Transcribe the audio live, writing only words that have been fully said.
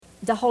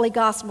The Holy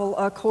Gospel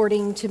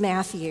according to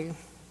Matthew.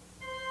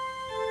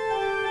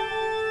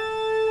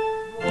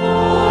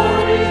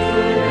 Glory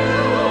to you,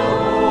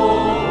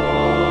 Lord.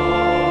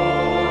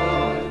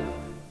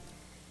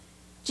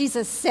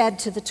 Jesus said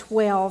to the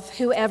 12,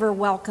 "Whoever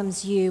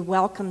welcomes you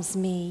welcomes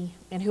me,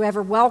 and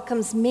whoever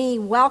welcomes me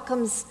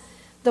welcomes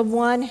the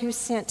one who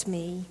sent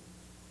me.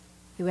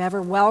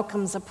 Whoever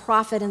welcomes a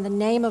prophet in the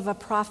name of a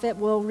prophet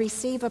will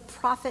receive a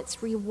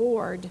prophet's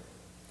reward.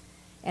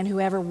 And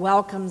whoever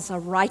welcomes a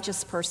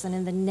righteous person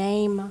in the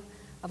name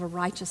of a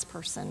righteous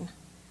person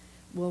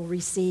will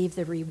receive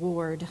the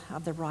reward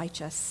of the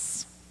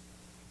righteous.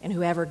 And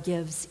whoever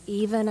gives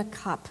even a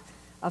cup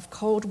of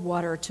cold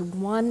water to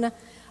one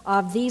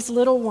of these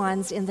little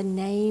ones in the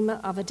name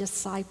of a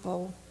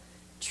disciple,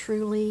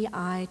 truly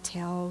I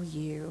tell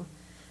you,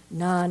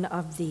 none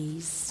of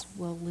these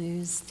will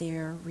lose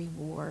their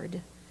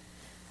reward."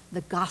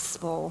 The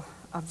Gospel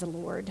of the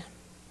Lord.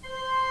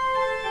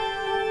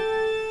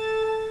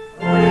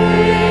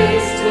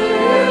 Praise to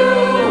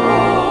you,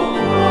 O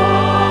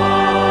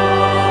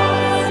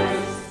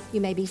Christ.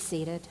 You may be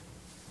seated.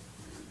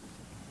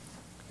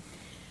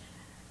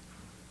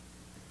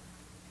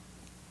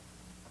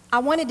 I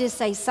wanted to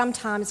say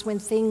sometimes when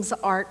things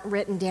aren't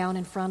written down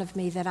in front of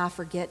me that I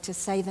forget to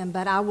say them,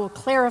 but I will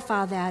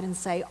clarify that and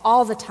say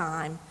all the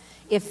time,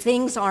 if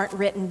things aren't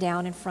written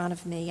down in front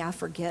of me, I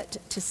forget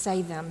to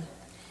say them.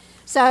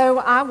 So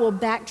I will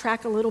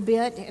backtrack a little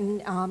bit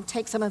and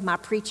take some of my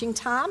preaching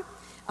time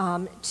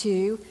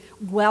to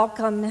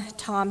welcome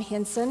Tom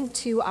Henson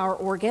to our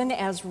organ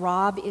as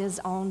Rob is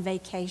on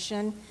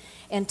vacation.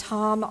 And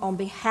Tom, on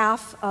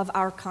behalf of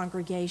our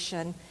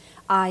congregation,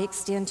 I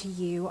extend to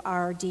you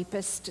our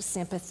deepest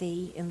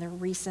sympathy in the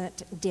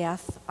recent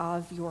death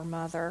of your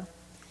mother.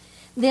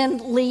 Then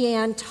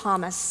Leanne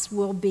Thomas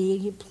will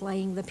be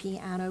playing the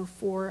piano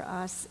for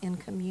us in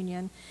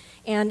communion.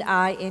 And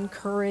I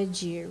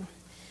encourage you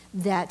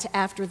that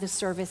after the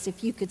service,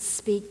 if you could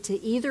speak to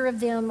either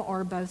of them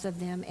or both of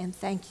them, and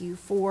thank you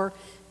for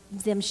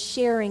them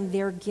sharing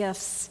their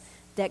gifts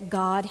that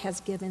God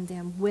has given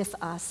them with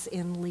us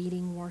in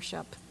leading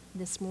worship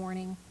this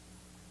morning.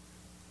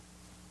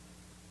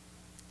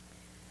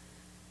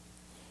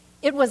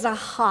 It was a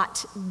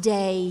hot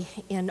day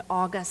in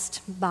August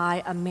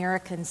by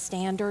American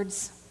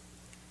standards,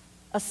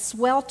 a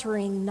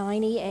sweltering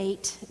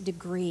 98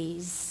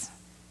 degrees,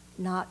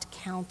 not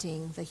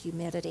counting the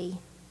humidity.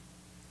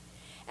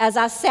 As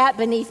I sat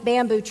beneath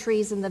bamboo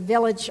trees in the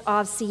village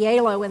of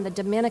Cielo in the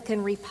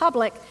Dominican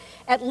Republic,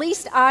 at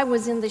least I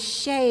was in the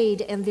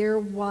shade, and there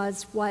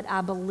was what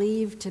I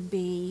believe to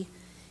be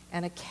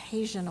an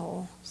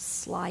occasional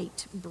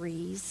slight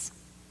breeze.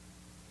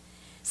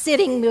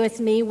 Sitting with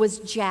me was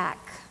Jack,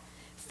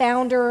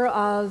 founder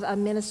of a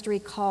ministry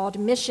called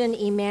Mission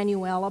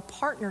Emmanuel, a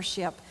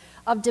partnership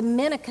of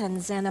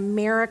Dominicans and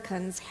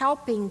Americans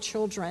helping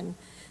children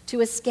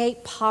to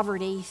escape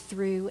poverty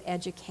through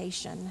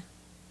education.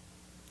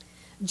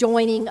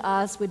 Joining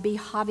us would be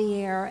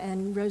Javier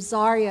and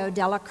Rosario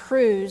de la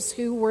Cruz,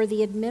 who were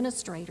the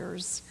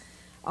administrators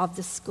of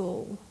the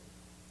school.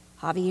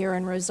 Javier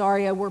and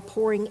Rosario were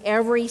pouring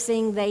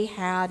everything they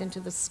had into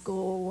the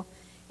school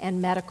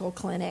and medical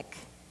clinic.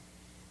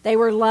 They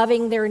were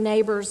loving their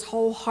neighbors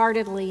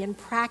wholeheartedly in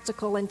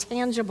practical and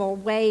tangible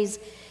ways,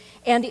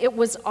 and it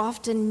was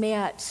often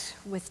met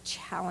with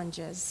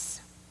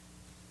challenges.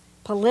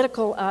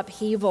 Political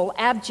upheaval,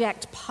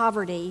 abject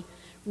poverty,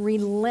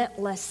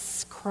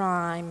 relentless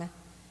crime,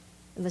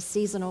 and the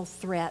seasonal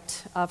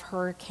threat of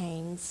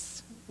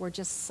hurricanes were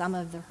just some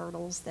of the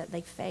hurdles that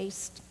they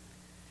faced.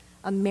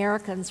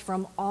 Americans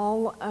from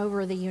all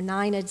over the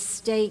United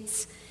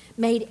States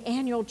made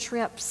annual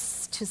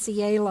trips to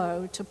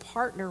Cielo to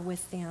partner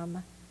with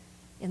them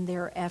in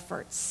their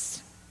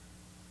efforts.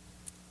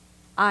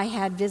 I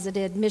had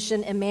visited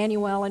Mission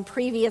Emmanuel in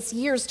previous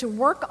years to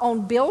work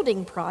on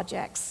building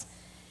projects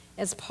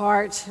as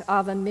part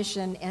of a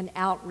mission and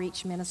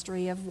outreach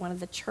ministry of one of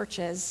the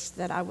churches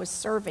that I was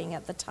serving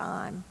at the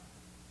time.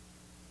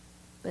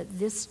 But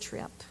this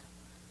trip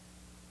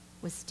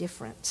was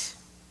different.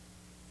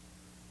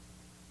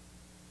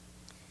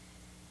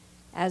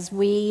 As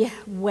we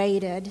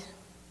waited,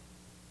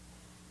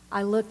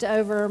 I looked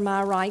over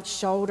my right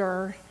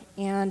shoulder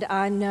and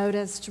I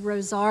noticed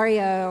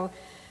Rosario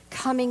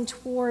coming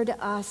toward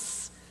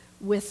us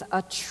with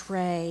a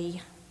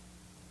tray.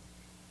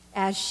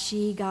 As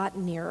she got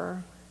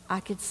nearer, I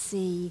could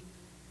see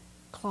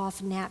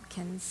cloth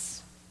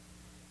napkins,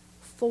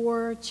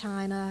 4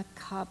 china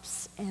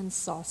cups and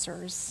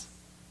saucers,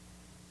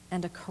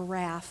 and a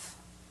carafe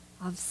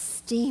of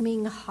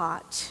steaming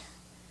hot,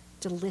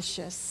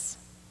 delicious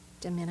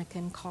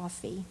Dominican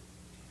coffee.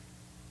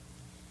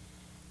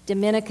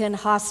 Dominican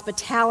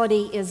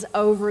hospitality is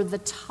over the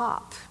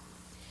top.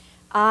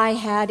 I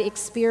had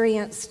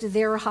experienced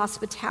their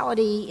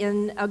hospitality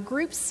in a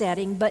group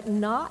setting, but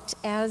not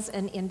as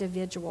an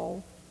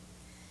individual.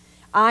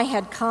 I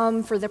had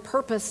come for the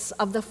purpose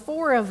of the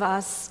 4 of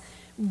us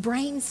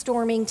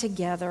brainstorming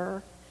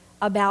together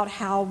about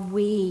how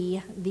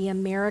we, the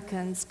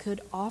Americans, could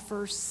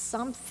offer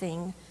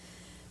something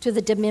to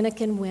the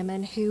Dominican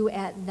women who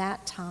at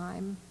that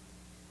time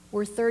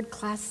were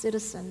third-class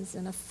citizens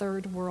in a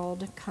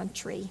third-world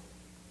country.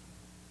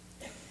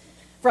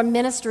 From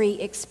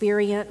ministry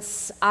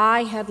experience,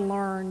 I had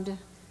learned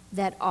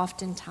that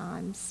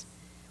oftentimes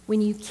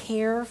when you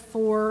care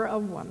for a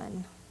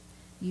woman,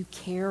 you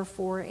care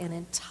for an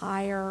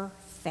entire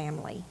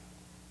family.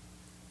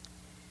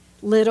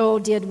 Little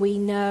did we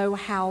know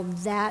how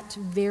that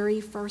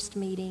very first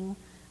meeting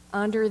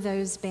under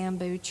those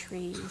bamboo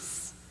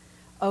trees,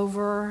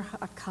 over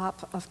a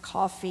cup of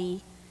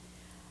coffee,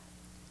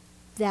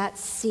 that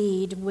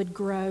seed would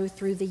grow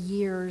through the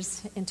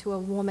years into a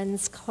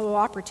woman's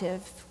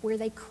cooperative where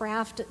they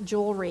craft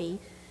jewelry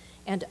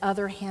and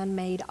other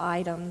handmade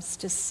items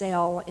to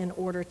sell in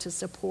order to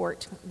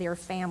support their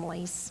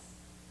families.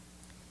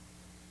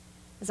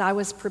 As I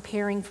was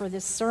preparing for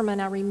this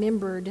sermon, I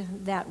remembered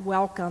that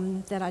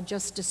welcome that I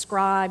just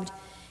described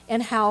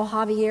and how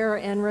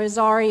Javier and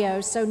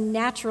Rosario so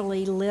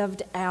naturally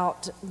lived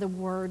out the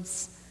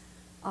words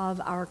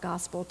of our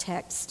gospel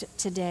text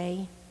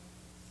today.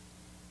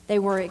 They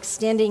were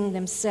extending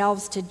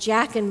themselves to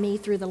Jack and me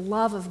through the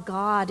love of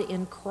God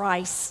in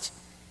Christ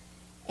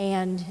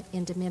and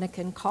in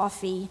Dominican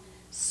coffee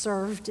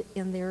served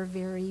in their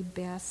very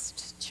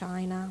best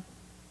china.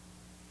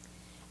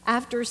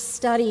 After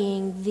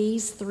studying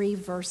these 3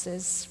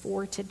 verses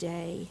for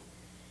today,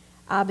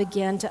 I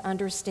began to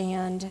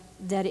understand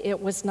that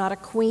it was not a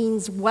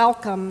queen's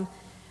welcome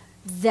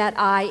that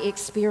I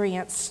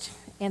experienced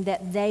and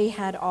that they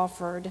had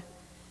offered,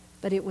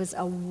 but it was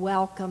a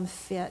welcome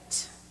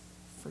fit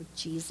for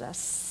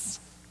Jesus.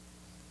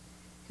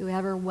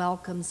 Whoever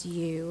welcomes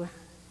you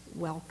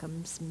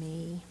welcomes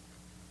me.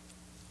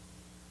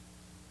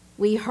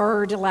 We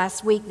heard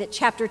last week that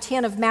chapter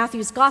 10 of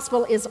Matthew's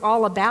gospel is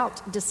all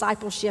about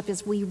discipleship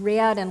as we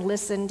read and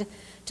listened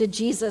to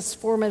Jesus'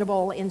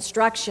 formidable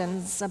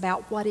instructions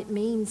about what it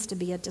means to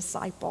be a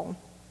disciple.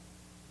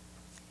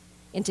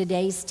 In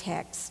today's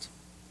text,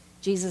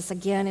 Jesus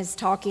again is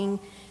talking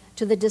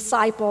to the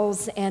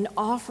disciples and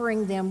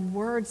offering them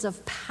words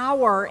of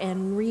power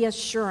and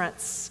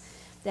reassurance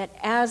that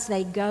as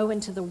they go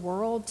into the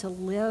world to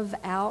live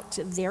out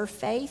their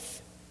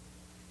faith,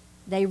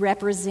 they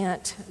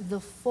represent the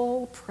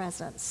full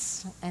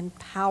presence and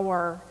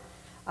power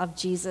of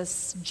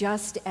Jesus,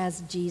 just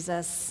as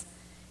Jesus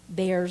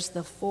bears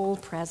the full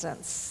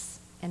presence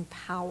and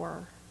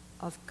power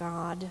of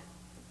God.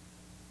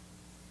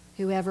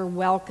 Whoever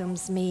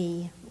welcomes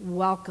me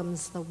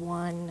welcomes the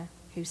one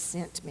who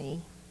sent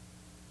me.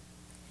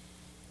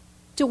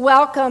 To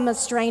welcome a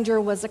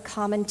stranger was a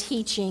common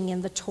teaching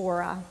in the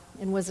Torah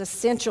and was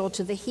essential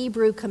to the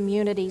Hebrew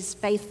community's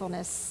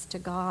faithfulness to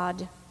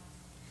God.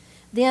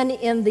 Then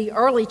in the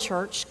early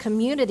church,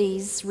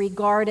 communities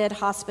regarded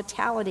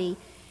hospitality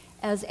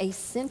as a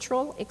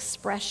central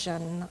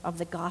expression of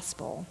the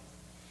gospel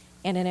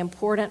and an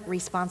important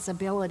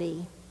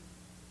responsibility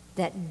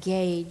that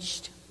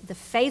gauged the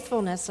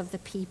faithfulness of the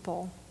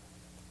people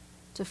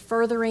to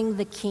furthering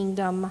the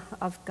kingdom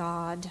of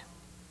God.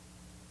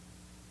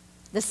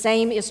 The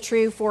same is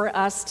true for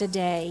us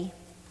today.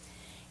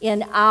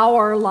 In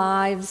our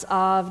lives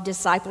of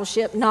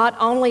discipleship, not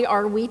only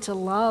are we to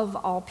love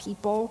all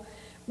people,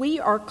 we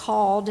are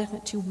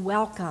called to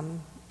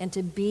welcome and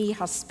to be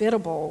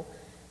hospitable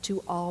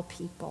to all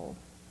people.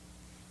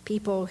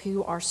 People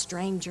who are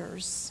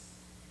strangers,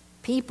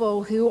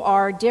 people who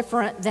are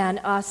different than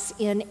us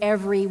in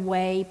every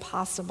way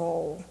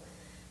possible,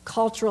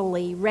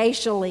 culturally,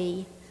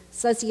 racially,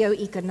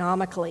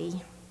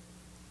 socioeconomically,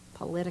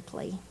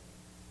 politically.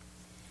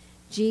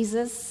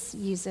 Jesus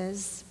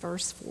uses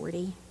verse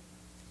 40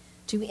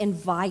 to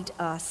invite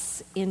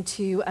us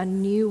into a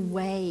new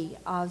way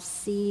of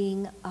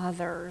seeing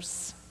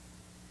others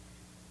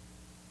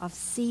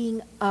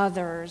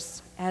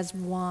as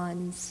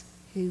ones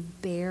who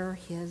bear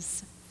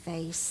his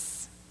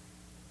face.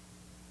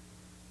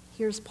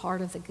 Here's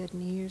part of the good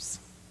news.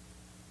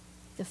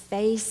 The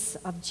face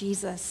of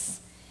Jesus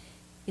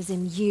is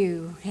in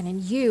you, and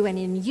in you, and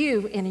in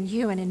you, and in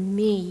you, and in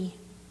me.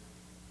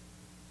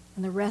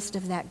 And the rest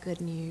of that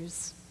good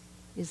news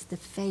is the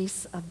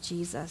face of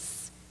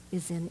Jesus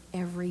is in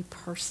every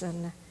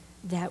person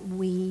that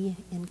we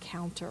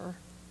encounter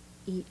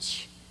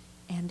each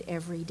and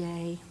every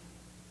day.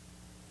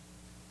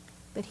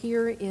 But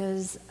here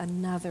is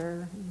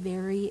another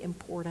very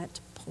important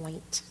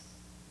point.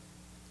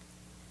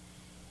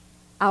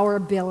 Our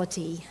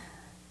ability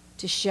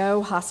to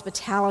show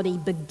hospitality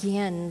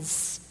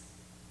begins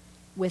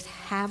with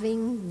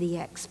having the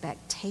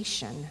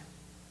expectation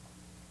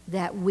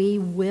that we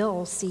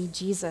will see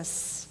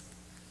Jesus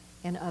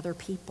in other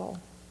people.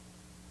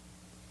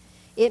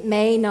 It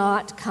may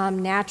not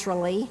come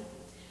naturally,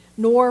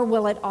 nor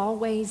will it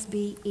always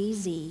be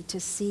easy to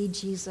see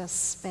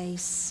Jesus'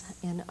 face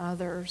in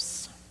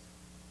others.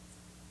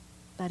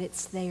 But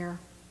it's there.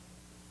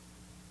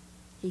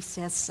 He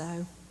says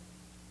so.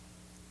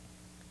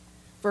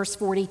 Verse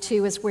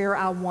 42 is where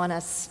I want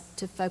us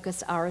to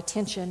focus our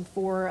attention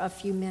for a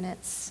few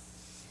minutes.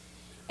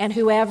 And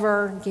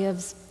whoever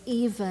gives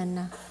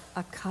even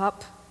a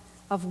cup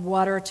of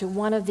water to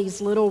one of these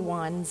little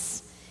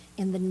ones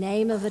in the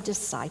name of a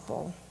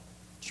disciple,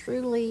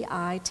 truly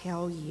I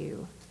tell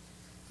you,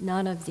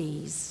 none of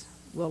these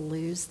will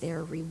lose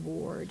their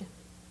reward.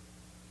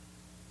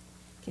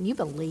 Can you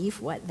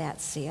believe what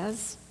that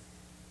says?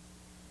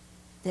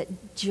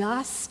 That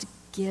just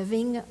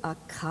giving a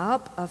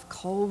cup of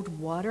cold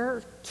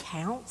water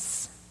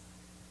counts?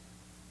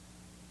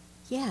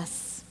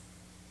 Yes,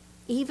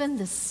 even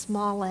the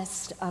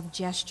smallest of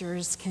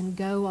gestures can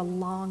go a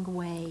long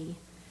way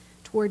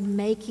toward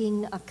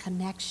making a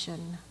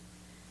connection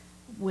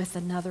with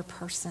another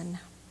person.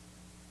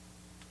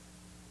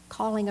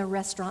 Calling a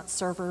restaurant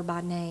server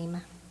by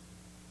name,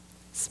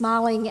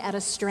 smiling at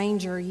a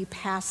stranger you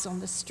pass on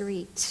the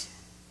street,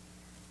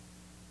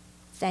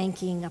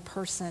 thanking a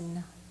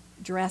person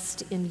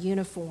dressed in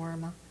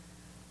uniform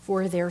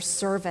for their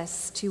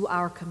service to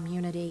our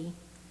community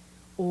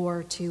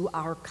or to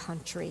our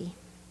country,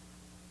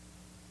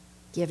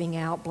 giving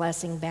out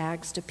blessing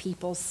bags to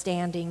people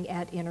standing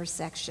at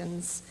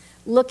intersections,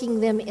 looking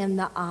them in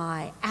the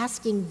eye,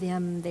 asking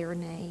them their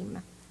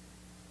name,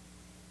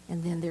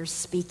 and then they're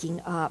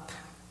speaking up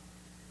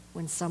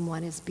when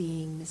someone is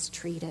being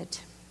mistreated.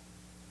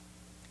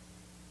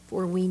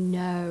 For we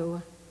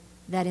know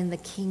that in the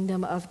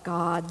kingdom of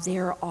God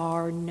there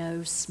are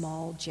no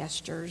small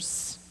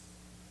gestures.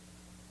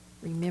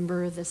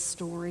 Remember the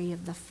story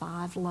of the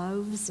 5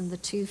 loaves and the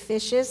 2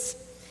 fishes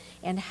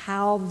and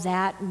how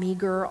that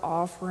meager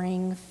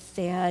offering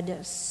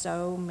fed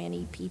so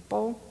many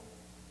people?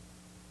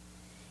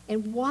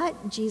 And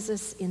what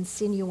Jesus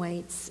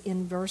insinuates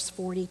in verse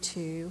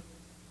 42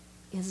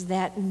 is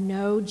that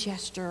no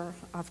gesture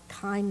of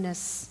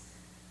kindness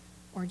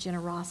or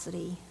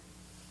generosity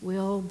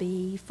will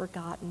be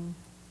forgotten.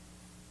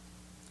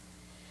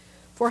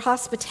 For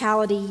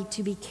hospitality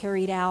to be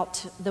carried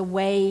out the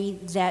way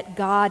that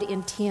God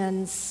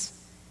intends,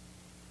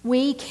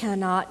 we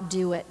cannot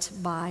do it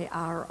by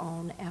our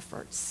own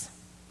efforts.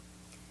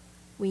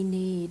 We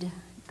need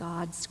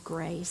God's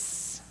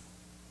grace.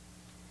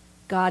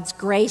 God's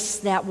grace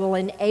that will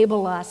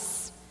enable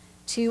us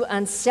to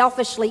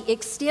unselfishly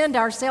extend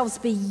ourselves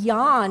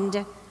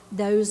beyond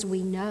those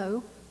we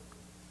know,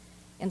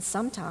 and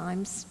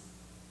sometimes,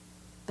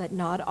 but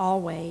not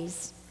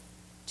always,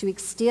 to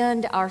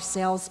extend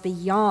ourselves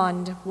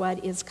beyond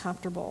what is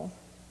comfortable.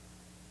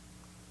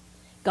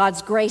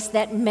 God's grace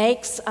that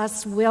makes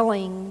us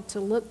willing to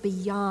look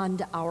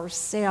beyond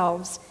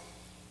ourselves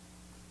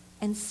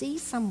and see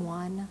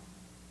someone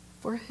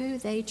for who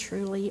they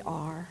truly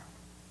are.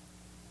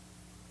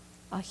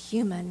 A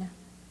human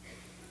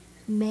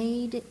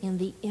made in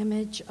the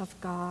image of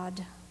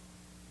God,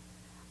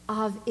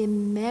 of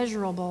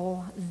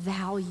immeasurable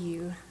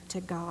value to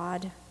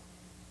God,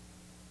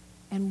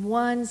 and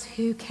ones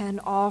who can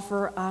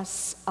offer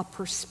us a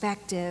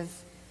perspective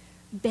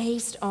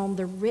based on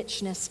the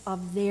richness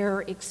of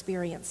their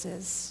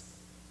experiences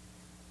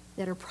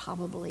that are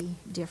probably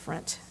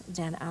different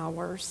than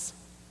ours.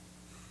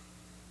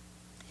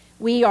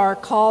 We are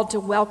called to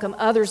welcome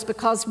others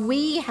because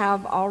we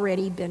have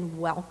already been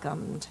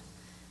welcomed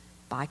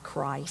by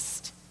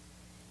Christ.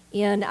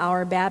 In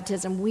our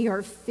baptism, we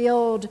are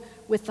filled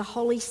with the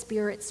Holy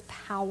Spirit's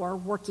power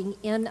working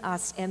in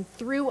us and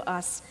through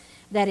us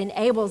that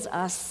enables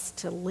us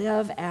to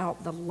live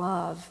out the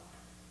love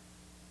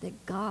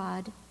that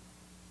God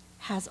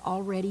has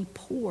already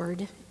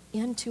poured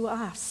into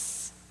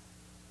us.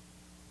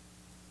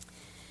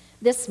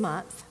 This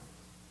month,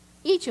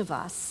 each of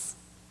us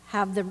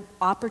have the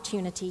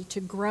opportunity to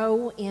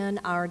grow in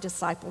our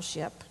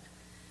discipleship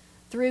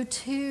through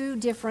 2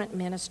 different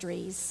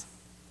ministries.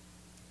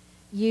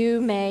 You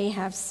may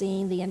have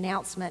seen the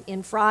announcement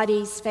in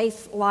Friday's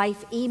Faith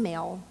Life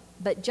email,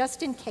 but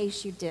just in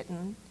case you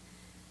didn't,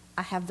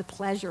 I have the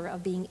pleasure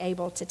of being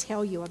able to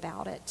tell you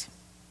about it.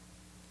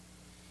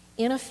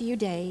 In a few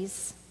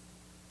days,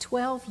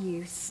 12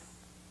 youth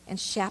and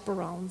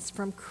chaperones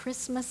from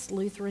Christmas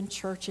Lutheran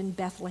Church in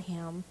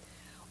Bethlehem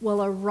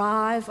will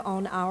arrive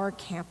on our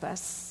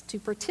campus to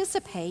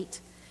participate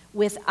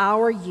with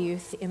our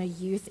youth in a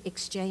youth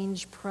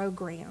exchange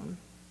program.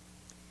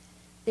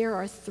 There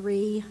are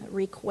 3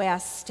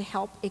 requests to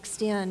help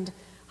extend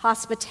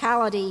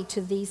hospitality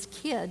to these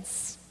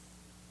kids.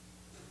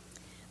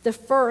 The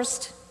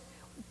first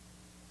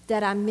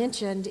that I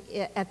mentioned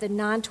at the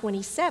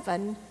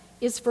 927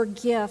 is for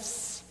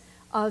gifts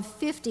of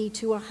 $50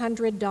 to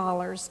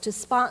 $100 to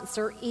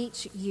sponsor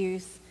each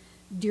youth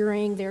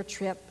during their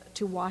trip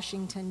to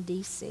Washington,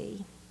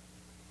 D.C.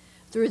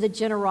 Through the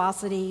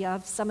generosity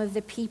of some of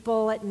the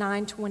people at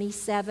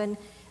 927,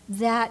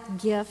 that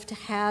gift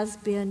has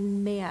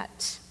been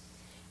met.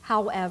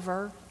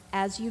 However,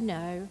 as you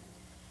know,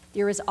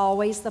 there is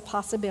always the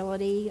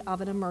possibility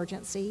of an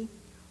emergency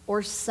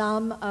or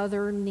some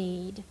other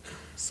need.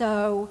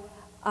 So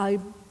a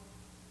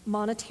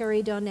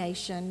monetary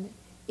donation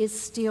is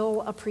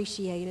still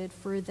appreciated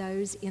for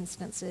those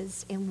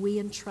instances, and we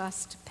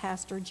entrust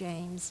Pastor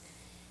James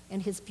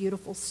and his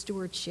beautiful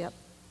stewardship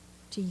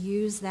to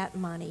use that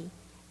money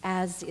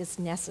as is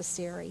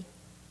necessary.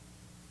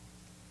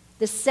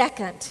 The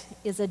second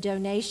is a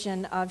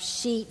donation of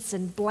sheets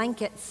and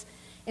blankets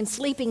and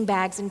sleeping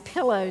bags and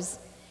pillows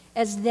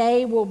as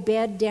they will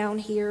bed down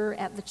here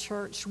at the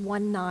church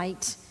one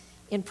night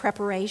in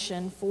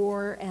preparation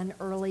for an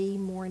early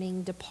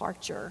morning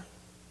departure.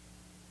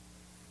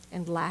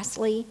 And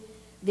lastly,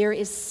 there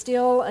is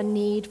still a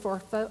need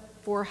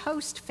for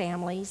host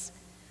families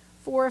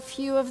for a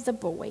few of the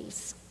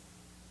boys.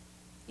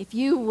 If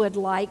you would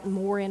like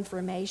more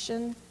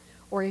information,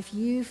 or if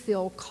you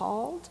feel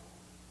called,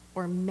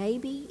 or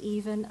maybe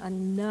even a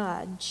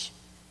nudge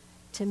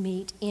to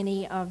meet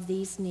any of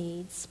these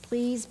needs,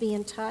 please be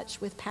in touch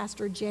with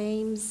Pastor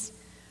James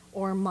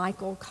or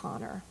Michael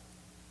Connor.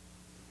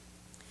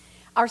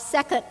 Our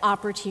second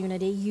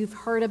opportunity you've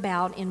heard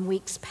about in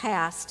weeks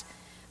past,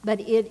 but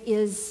it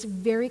is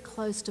very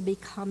close to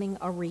becoming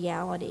a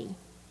reality.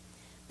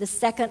 The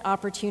second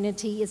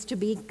opportunity is to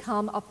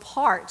become a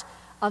part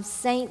of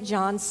St.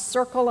 John's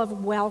Circle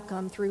of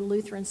Welcome through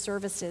Lutheran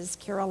Services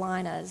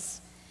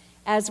Carolinas,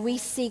 as we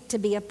seek to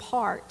be a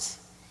part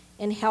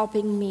in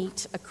helping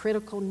meet a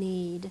critical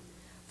need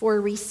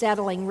for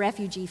resettling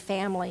refugee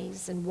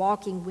families and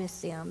walking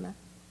with them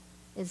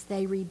as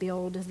they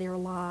rebuild their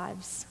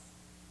lives.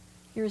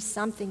 Here's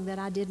something that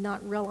I did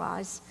not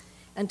realize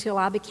until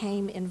I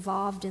became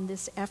involved in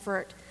this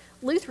effort.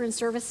 Lutheran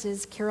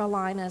Services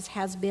Carolinas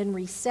has been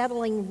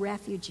resettling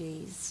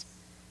refugees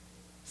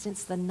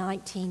since the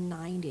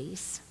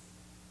 1990s.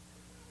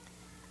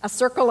 A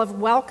Circle of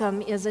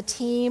Welcome is a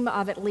team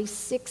of at least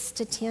 6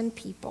 to 10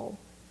 people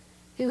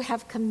who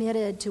have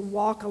committed to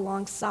walk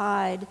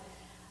alongside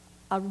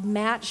a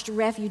matched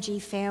refugee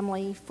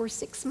family for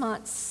 6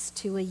 months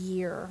to a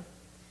year.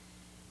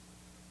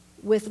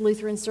 With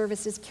Lutheran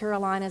Services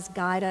Carolina's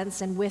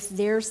guidance and with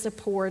their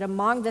support,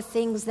 among the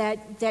things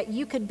that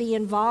you could be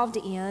involved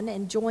in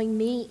and join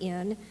me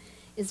in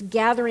is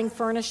gathering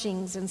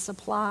furnishings and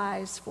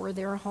supplies for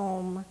their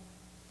home,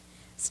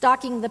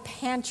 stocking the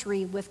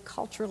pantry with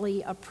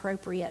culturally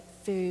appropriate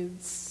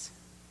foods,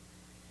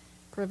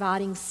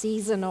 providing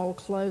seasonal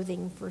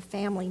clothing for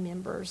family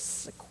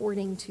members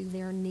according to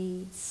their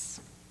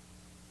needs,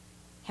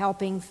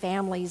 helping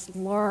families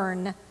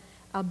learn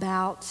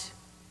about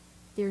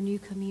their new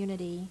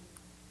community,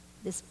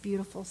 this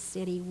beautiful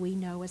city we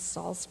know as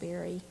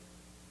Salisbury,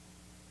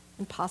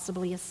 and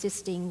possibly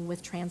assisting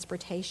with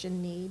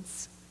transportation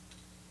needs.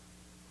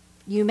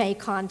 You may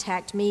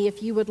contact me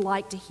if you would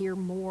like to hear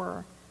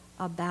more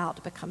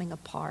about becoming a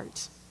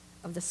part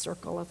of the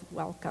Circle of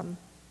Welcome.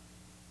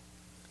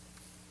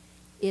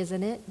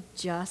 Isn't it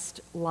just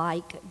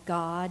like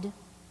God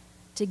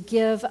to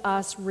give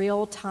us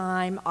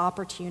real-time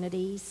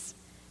opportunities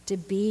to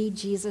be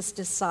Jesus'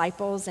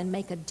 disciples and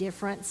make a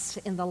difference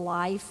in the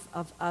life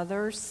of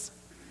others?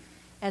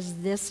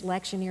 As this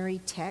lectionary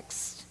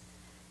text,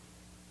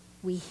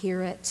 we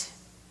hear it,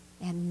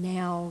 and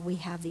now we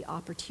have the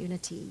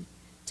opportunity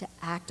to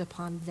act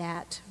upon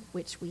that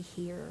which we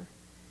hear,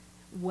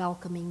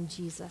 welcoming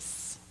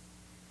Jesus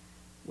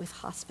with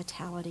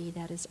hospitality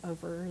that is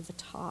over the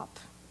top.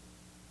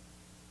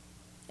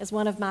 As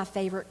one of my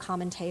favorite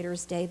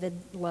commentators, David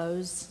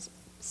Lowes,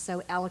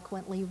 so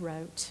eloquently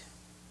wrote,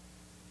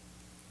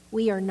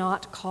 we are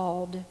not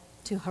called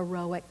to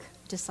heroic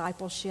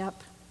discipleship,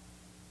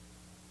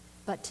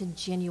 but to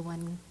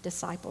genuine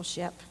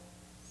discipleship,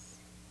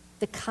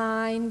 the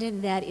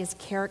kind that is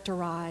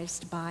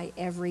characterized by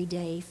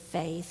everyday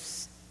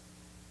faith,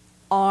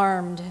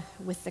 armed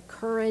with the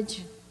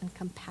courage and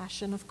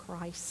compassion of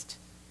Christ,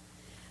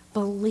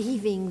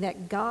 believing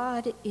that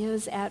God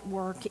is at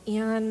work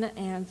in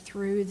and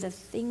through the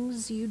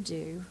things you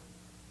do,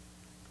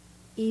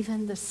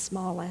 even the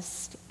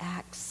smallest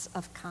acts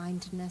of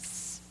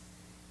kindness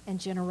and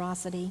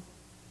generosity.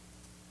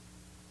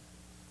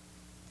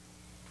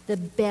 The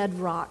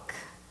bedrock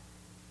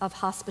of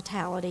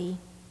hospitality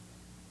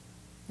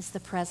is the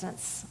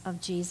presence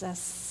of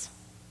Jesus.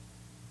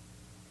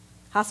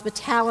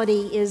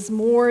 Hospitality is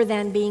more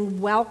than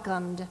being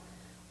welcomed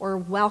or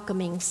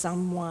welcoming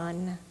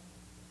someone.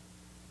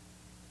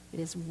 It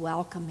is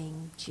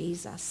welcoming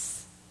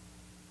Jesus.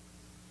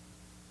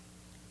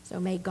 So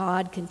may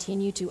God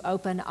continue to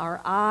open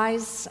our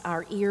eyes,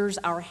 our ears,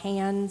 our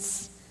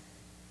hands,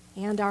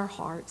 and our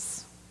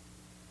hearts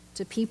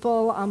to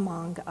people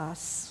among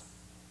us,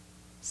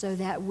 so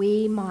that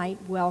we might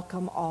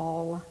welcome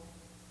all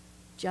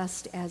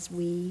just as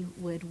we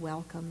would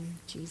welcome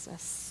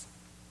Jesus.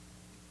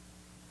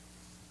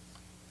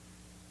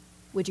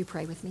 Would you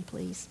pray with me,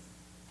 please?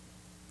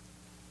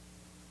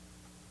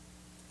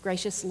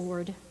 Gracious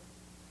Lord,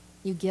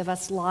 you give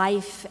us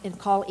life and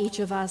call each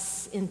of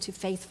us into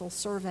faithful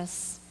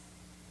service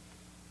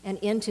and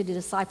into the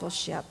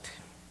discipleship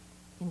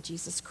in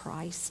Jesus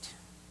Christ.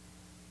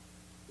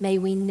 May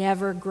we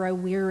never grow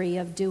weary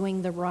of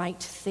doing the right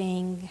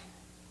thing.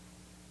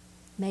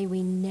 May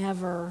we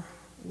never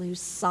lose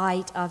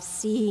sight of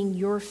seeing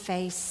your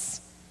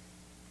face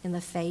in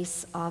the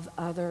face of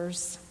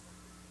others.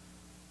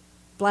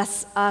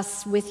 Bless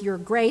us with your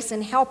grace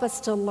and help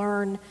us to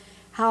learn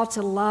how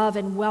to love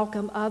and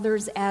welcome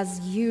others as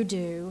you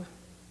do.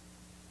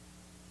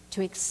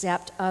 to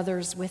accept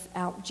others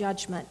without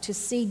judgment, to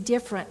see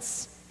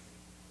difference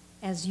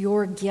as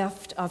your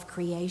gift of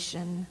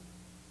creation,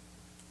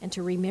 and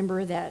to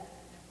remember that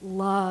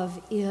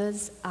love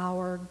is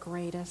our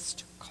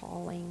greatest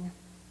calling.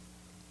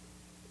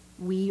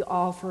 We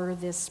offer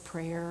this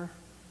prayer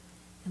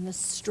in the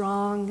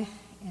strong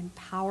and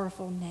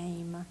powerful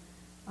name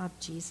of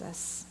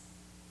Jesus.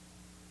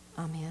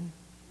 Amen.